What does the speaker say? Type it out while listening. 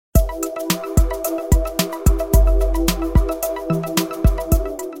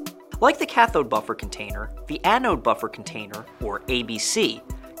Like the cathode buffer container, the anode buffer container, or ABC,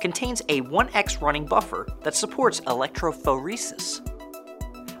 contains a 1x running buffer that supports electrophoresis.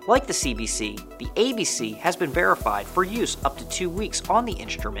 Like the CBC, the ABC has been verified for use up to 2 weeks on the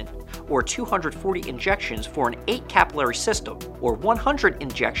instrument, or 240 injections for an 8 capillary system, or 100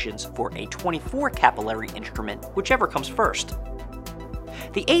 injections for a 24 capillary instrument, whichever comes first.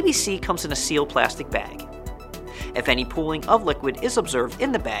 The ABC comes in a sealed plastic bag. If any pooling of liquid is observed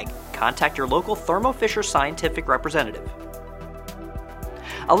in the bag, contact your local Thermo Fisher Scientific representative.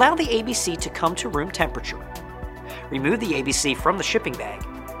 Allow the ABC to come to room temperature. Remove the ABC from the shipping bag.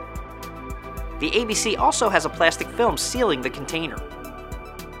 The ABC also has a plastic film sealing the container.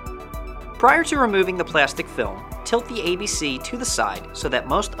 Prior to removing the plastic film, tilt the ABC to the side so that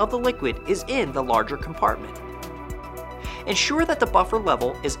most of the liquid is in the larger compartment. Ensure that the buffer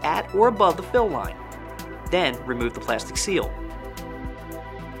level is at or above the fill line. Then remove the plastic seal.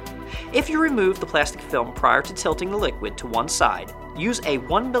 If you remove the plastic film prior to tilting the liquid to one side, use a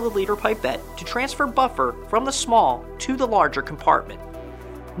 1 milliliter pipette to transfer buffer from the small to the larger compartment.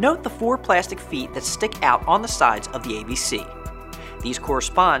 Note the 4 plastic feet that stick out on the sides of the ABC. These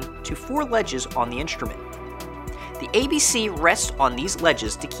correspond to 4 ledges on the instrument. The ABC rests on these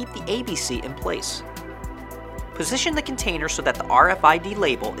ledges to keep the ABC in place. Position the container so that the RFID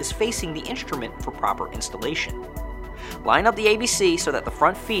label is facing the instrument for proper installation. Line up the ABC so that the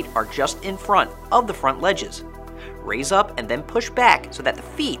front feet are just in front of the front ledges. Raise up and then push back so that the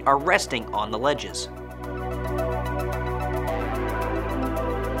feet are resting on the ledges.